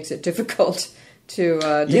think, makes it difficult to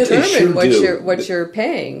determine what you're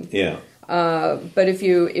paying. Yeah. But if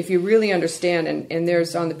you really understand, and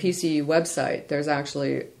there's on the PCE website, there's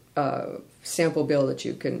actually a sample bill that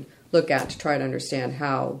you can look at to try to understand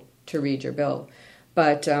how to read your bill.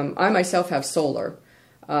 But I myself have solar.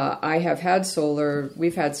 I have had solar.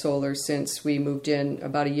 We've had solar since we moved in,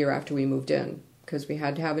 about a year after we moved in, because we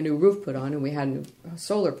had to have a new roof put on and we had new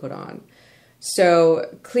solar put on.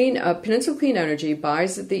 So Peninsula Clean Energy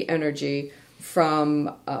buys the energy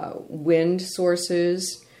from wind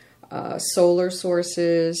sources, solar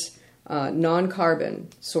sources, non-carbon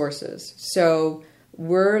sources. So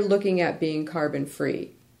we're looking at being carbon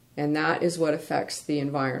free, and that is what affects the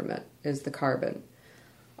environment, is the carbon.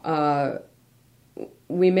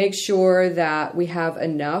 We make sure that we have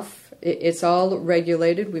enough. It's all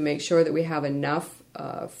regulated. We make sure that we have enough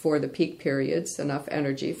for the peak periods, enough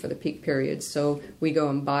energy for the peak periods. So we go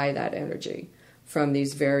and buy that energy from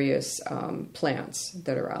these various plants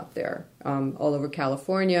that are out there all over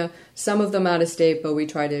California. Some of them out of state, but we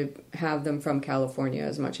try to have them from California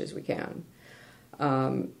as much as we can.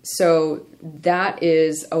 So that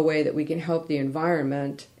is a way that we can help the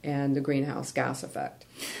environment and the greenhouse gas effect.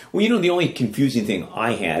 Well, the only confusing thing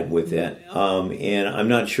I had with it, and I'm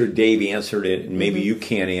not sure Dave answered it, and maybe you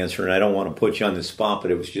can't answer it, I don't want to put you on the spot,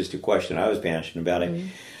 but it was just a question I was passionate about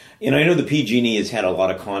it. And I know the PG&E has had a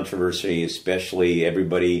lot of controversy, especially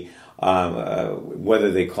everybody,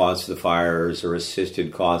 whether they caused the fires or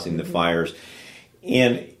assisted causing the fires.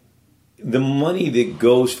 And the money that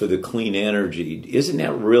goes for the clean energy, isn't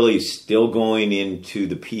that really still going into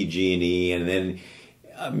the PG&E and then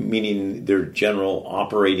meaning their general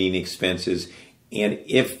operating expenses? And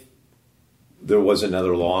if there was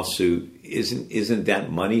another lawsuit, isn't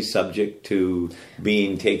that money subject to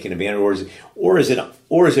being taken advantage, or is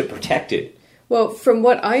it protected? Well, from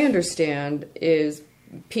what I understand is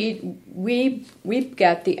we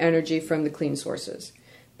get the energy from the clean sources.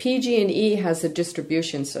 PG&E has a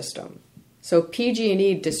distribution system, so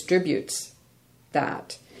PG&E distributes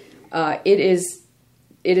that. It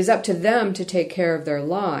is up to them to take care of their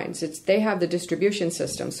lines. They have the distribution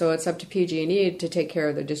system, so it's up to PG&E to take care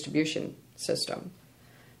of the distribution system.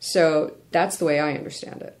 So that's the way I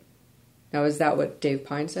understand it. Now, is that what Dave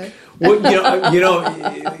Pine said? Well,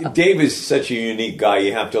 Dave is such a unique guy.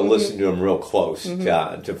 You have to listen to him real close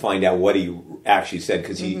to find out what he actually said,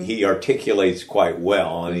 because he articulates quite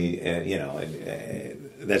well, and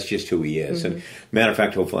that's just who he is. And matter of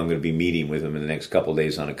fact, hopefully I'm going to be meeting with him in the next couple of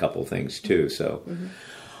days on a couple of things too. So,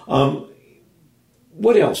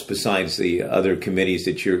 what else besides the other committees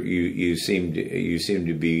that you seem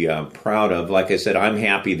to be proud of? Like I said, I'm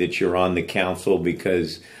happy that you're on the council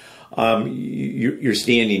because you're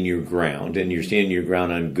standing your ground, and you're standing your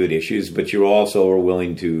ground on good issues. But you also are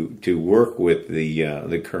willing to work with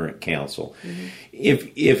the current council.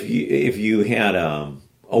 If you had a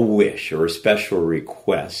wish or a special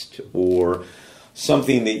request or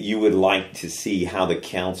something that you would like to see how the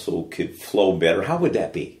council could flow better, how would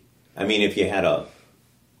that be? I mean, if you had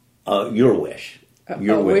your wish. A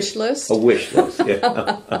wish list? A wish list,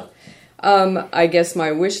 yeah. I guess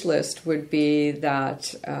my wish list would be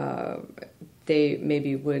that they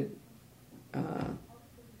maybe would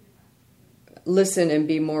listen and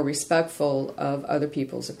be more respectful of other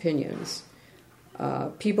people's opinions.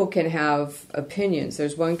 People can have opinions.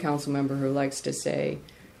 There's one council member who likes to say,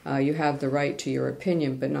 you have the right to your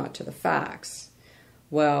opinion, but not to the facts.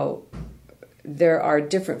 Well, there are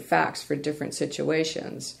different facts for different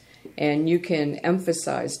situations, and you can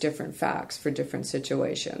emphasize different facts for different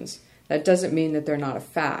situations. That doesn't mean that they're not a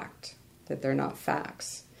fact, that they're not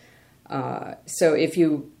facts. So if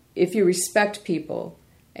you respect people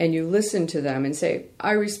and you listen to them and say,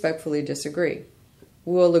 I respectfully disagree,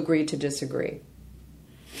 we'll agree to disagree.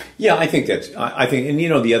 Yeah, I think and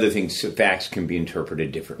the other thing, facts can be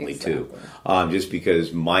interpreted differently too. Just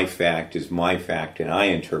because my fact is my fact and I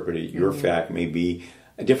interpret it, your fact may be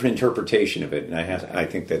a different interpretation of it, and I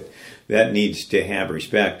think that needs to have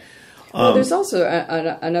respect. Well, there's also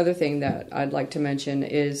another thing that I'd like to mention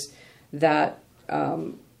is that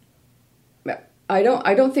I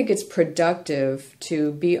don't think it's productive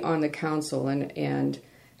to be on the council and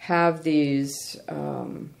have these,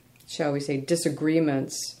 shall we say,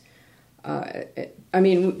 disagreements. I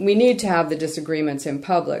mean, we need to have the disagreements in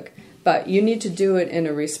public, but you need to do it in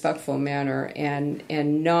a respectful manner and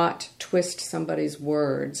not twist somebody's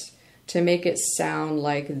words to make it sound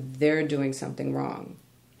like they're doing something wrong.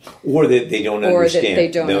 Or that they don't understand. Or that they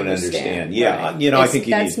don't understand. Yeah, right. I think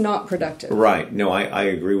that's not productive. Right. No, I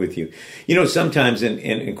agree with you. Sometimes,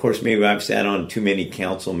 and of course, maybe I've sat on too many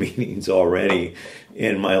council meetings already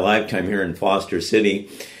in my lifetime here in Foster City.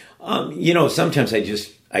 Sometimes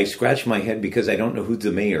I scratch my head because I don't know who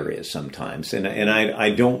the mayor is sometimes. And I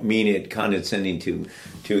don't mean it condescending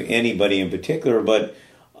to anybody in particular, but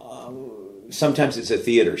sometimes it's a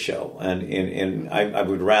theater show, and I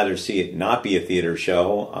would rather see it not be a theater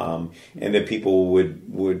show, and that people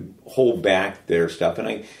would hold back their stuff.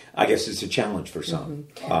 And I guess it's a challenge for some.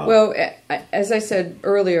 Well, as I said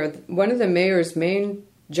earlier, one of the mayor's main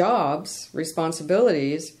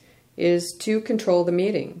responsibilities, is to control the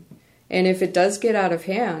meeting. And if it does get out of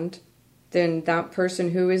hand, then that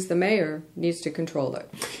person who is the mayor needs to control it.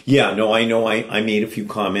 Yeah, no, I know. I made a few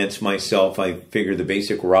comments myself. I figure the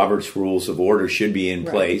basic Robert's Rules of Order should be in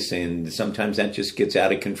place, and sometimes that just gets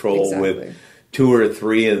out of control with 2 or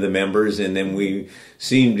 3 of the members, and then we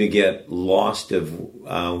seem to get lost of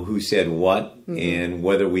who said what, and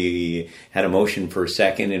whether we had a motion for a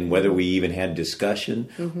second, and whether we even had discussion,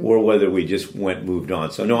 or whether we just moved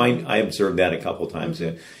on. So, no, I observed that a couple times.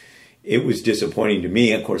 It was disappointing to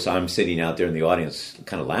me. Of course, I'm sitting out there in the audience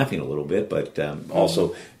kind of laughing a little bit, but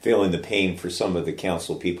also feeling the pain for some of the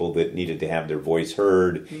council people that needed to have their voice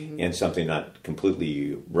heard and something not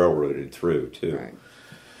completely railroaded through, too. Right.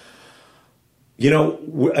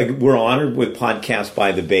 We're honored with Podcast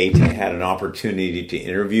by the Bay to have had an opportunity to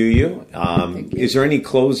interview you. Thank you. Is there any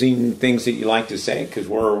closing things that you'd like to say? Because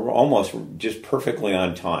we're almost just perfectly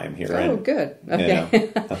on time here. Oh, good.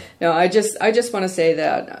 Okay. No, I just want to say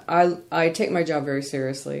that I take my job very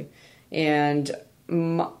seriously, and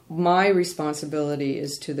my responsibility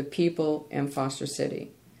is to the people in Foster City,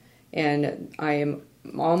 and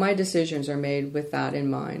all my decisions are made with that in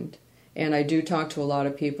mind. And I do talk to a lot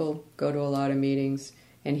of people, go to a lot of meetings,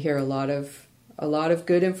 and hear a lot of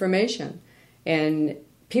good information. And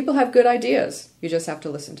people have good ideas. You just have to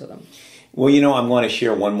listen to them. Well, I want to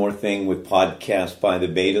share one more thing with Podcast by the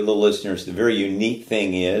Bay to the listeners. The very unique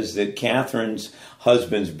thing is that Catherine's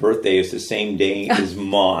husband's birthday is the same day as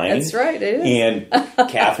mine. That's right, it is. And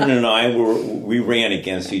Catherine and I we ran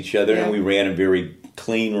against each other, and we ran a very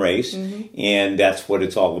clean race, and that's what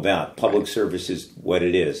it's all about. Public service is what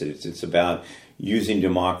it is. It's about using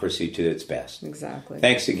democracy to its best. Exactly.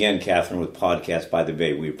 Thanks again, Catherine, with Podcast by the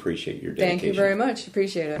Bay. We appreciate your dedication. Thank you very much.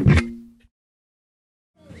 Appreciate it.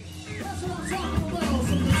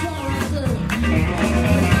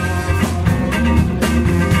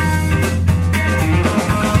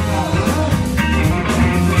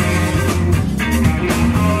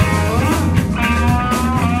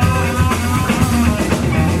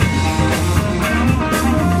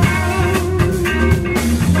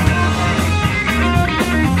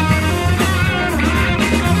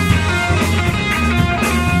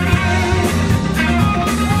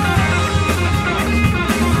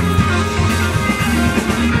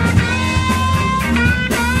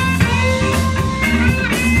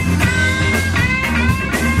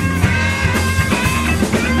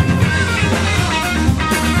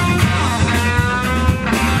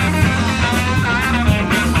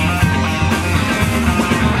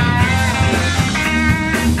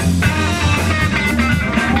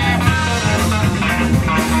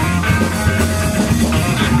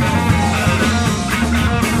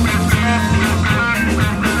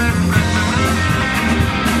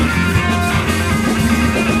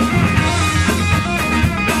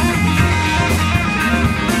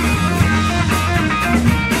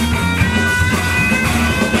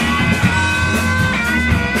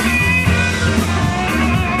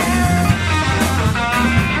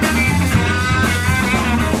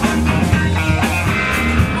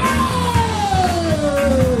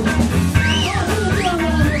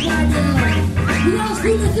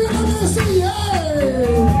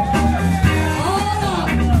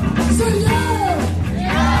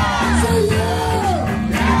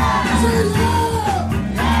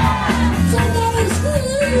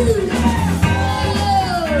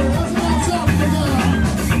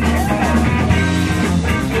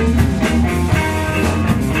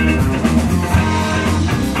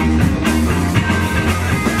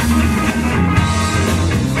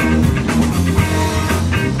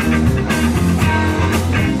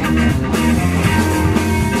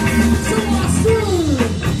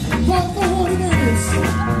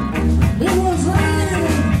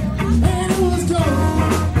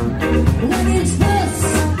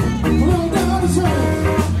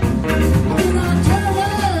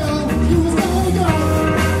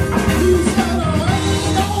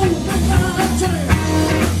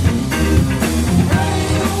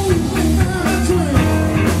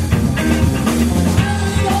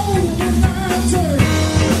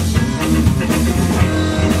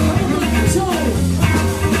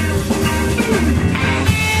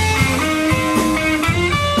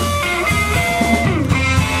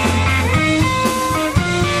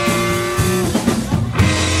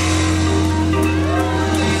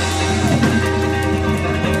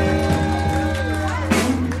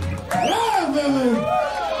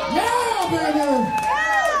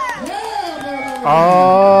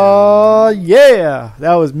 Oh, yeah.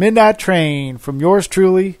 That was Midnight Train from yours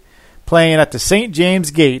truly, playing at the St. James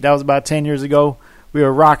Gate. That was about 10 years ago. We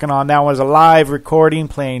were rocking on that one. It was a live recording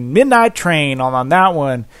playing Midnight Train. On that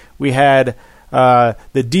one, we had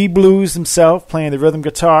the D Blues himself playing the rhythm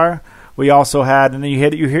guitar. We also had, and then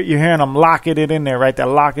you're hearing them locking it in there, right? They're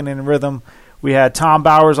locking in rhythm. We had Tom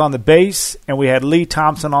Bowers on the bass, and we had Lee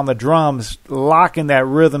Thompson on the drums, locking that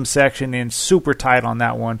rhythm section in super tight on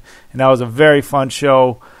that one. And that was a very fun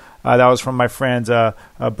show. That was from my friend's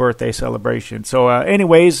birthday celebration. So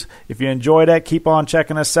anyways, if you enjoyed that, keep on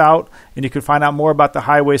checking us out. And you can find out more about the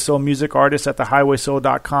Highway Soul music artists at the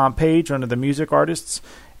highwaysoul.com page under the music artists.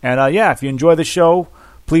 And if you enjoy the show,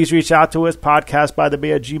 please reach out to us,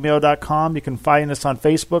 podcastbythebay@gmail.com. You can find us on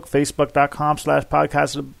Facebook,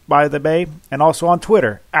 facebook.com/podcastbythebay, and also on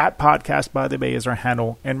Twitter, @podcastbythebay is our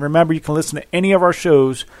handle. And remember, you can listen to any of our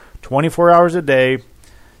shows 24 hours a day,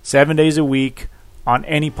 7 days a week, on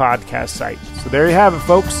any podcast site. So there you have it,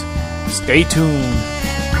 folks. Stay tuned.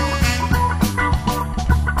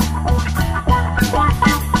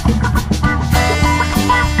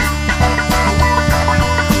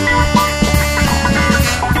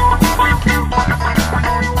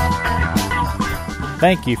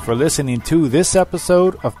 Thank you for listening to this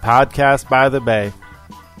episode of Podcast by the Bay.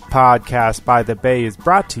 Podcast by the Bay is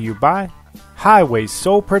brought to you by Highway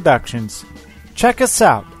Soul Productions. Check us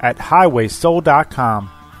out at highwaysoul.com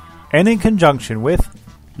and in conjunction with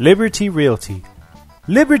Liberty Realty.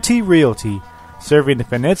 Liberty Realty, serving the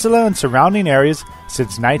peninsula and surrounding areas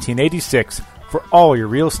since 1986 for all your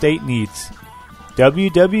real estate needs.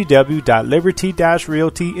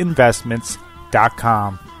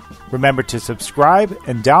 www.liberty-realtyinvestments.com. Remember to subscribe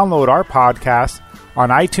and download our podcast on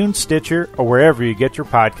iTunes, Stitcher, or wherever you get your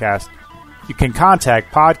podcast. You can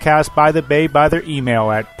contact Podcast by the Bay by their email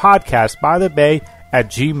at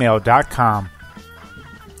podcastbythebay@gmail.com.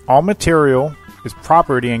 All material is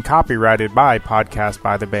property and copyrighted by Podcast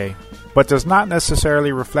by the Bay, but does not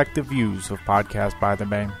necessarily reflect the views of Podcast by the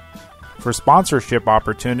Bay. For sponsorship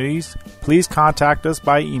opportunities, please contact us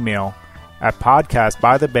by email at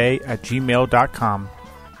podcastbythebay@gmail.com.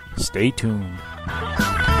 Stay tuned.